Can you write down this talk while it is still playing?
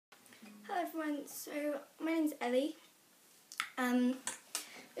everyone, so my name's Ellie.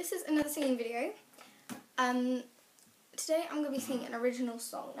 This is another singing video. Today I'm going to be singing an original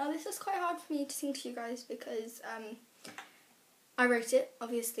song. Now this is quite hard for me to sing to you guys because I wrote it,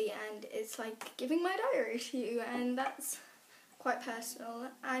 obviously, and it's like giving my diary to you, and that's quite personal,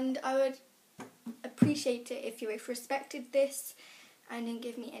 and I would appreciate it if you respected this and didn't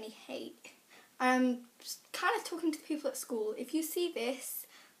give me any hate. I'm just kind of talking to people at school. If you see this,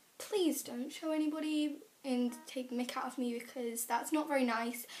 please don't show anybody and take the mick out of me, because that's not very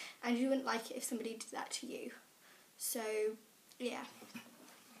nice and you wouldn't like it if somebody did that to you. So, yeah.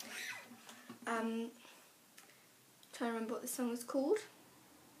 Trying to remember what the song was called.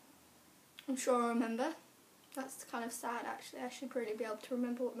 I'm sure I'll remember. That's kind of sad, actually. I should really be able to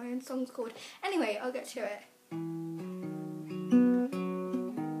remember what my own song's called. Anyway, I'll get to it.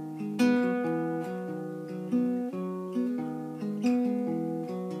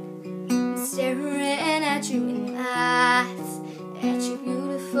 Staring at you in eyes, at your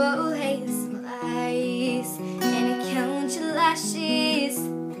beautiful hazel eyes, and I count your lashes,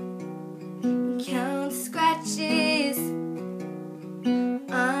 and count the scratches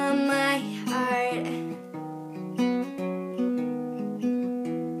on my heart.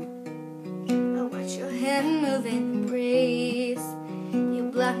 I watch your hand move in the breeze, your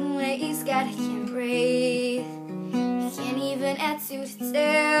black waist, God, I can't breathe. You can't even add two to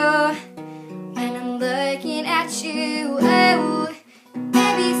two. Looking at you, oh,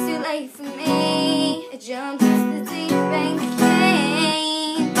 maybe it's too late for me. I jumped into the deep end,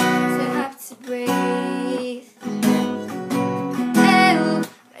 can't swim up to breathe. Oh,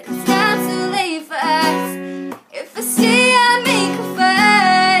 but it's not too late for us. If I stay, I'll make a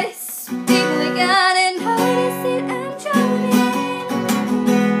fuss. People are gonna notice it, I'm drowning.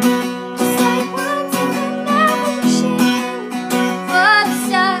 Just like once in an ocean for the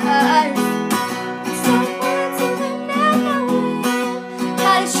stars.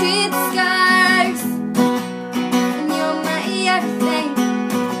 Treat the scars, and you're my everything.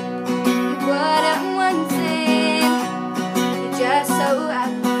 You're what I'm wanting. You're just so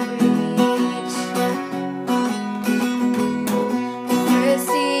out of reach. The first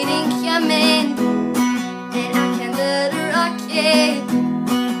seeding coming, and I can build a rocket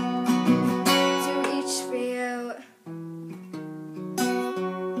to reach for you.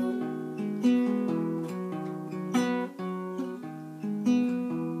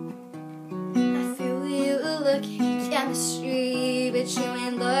 Looking at chemistry, but you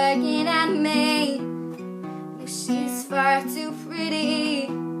ain't looking at me. No, she's far too pretty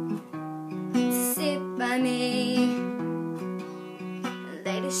to sit by me.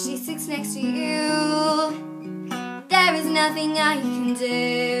 Later she sits next to you. There is nothing I can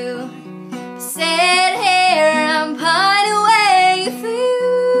do. Sit here and pine away for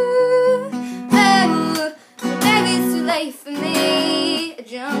you. Oh, maybe it's too late for me. I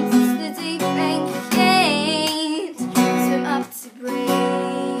jumped into the deep end. To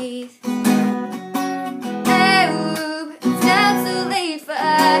breathe. Oh, it's not too late for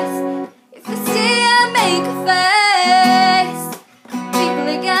us. If I stay, I'll make a fuss. People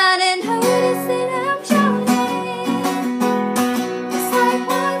are gonna notice that I'm drowning. It's like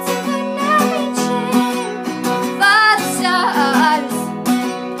once in an ocean for the stars.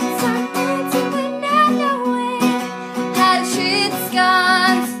 It's like once in an knowing how to treat the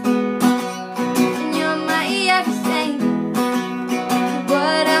scars. And you're my everything.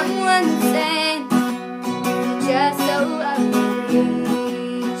 What I'm wanting, just so out of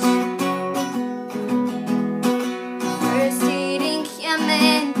reach. First eating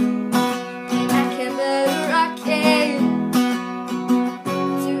coming, and I can build a rocket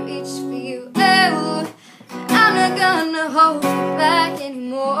to reach for you. Oh, I'm not gonna hold you back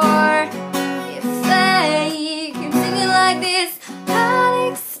anymore. If I continue like this,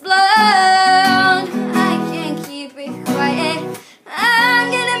 I'll explode. I can't keep it quiet. I'm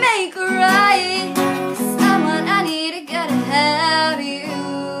gonna make it right. Someone I need, I gotta have you.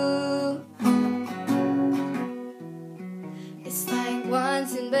 It's like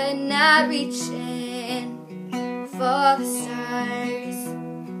wanting but not reaching for the stars.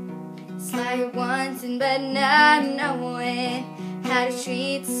 It's like wanting but not knowing how to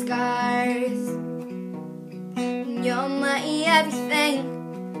treat the scars. And you're my everything.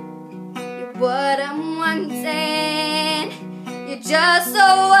 You're what I'm wanting. You're just so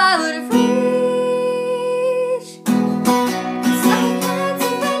out of reach. It's like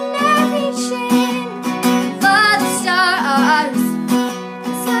wanting but not reaching for the stars.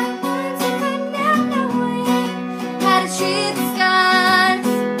 It's like wanting but not knowing how to treat the scars.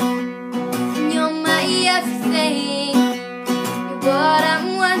 And you're my everything. You're what I'm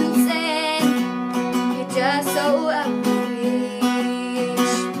wanting.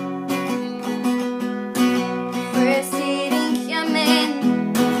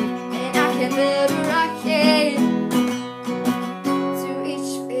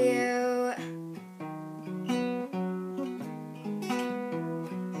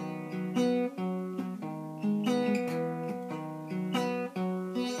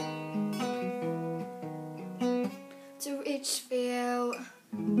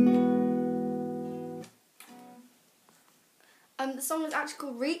 The song was actually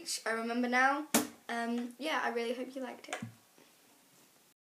called Reach, I remember now. Yeah, I really hope you liked it.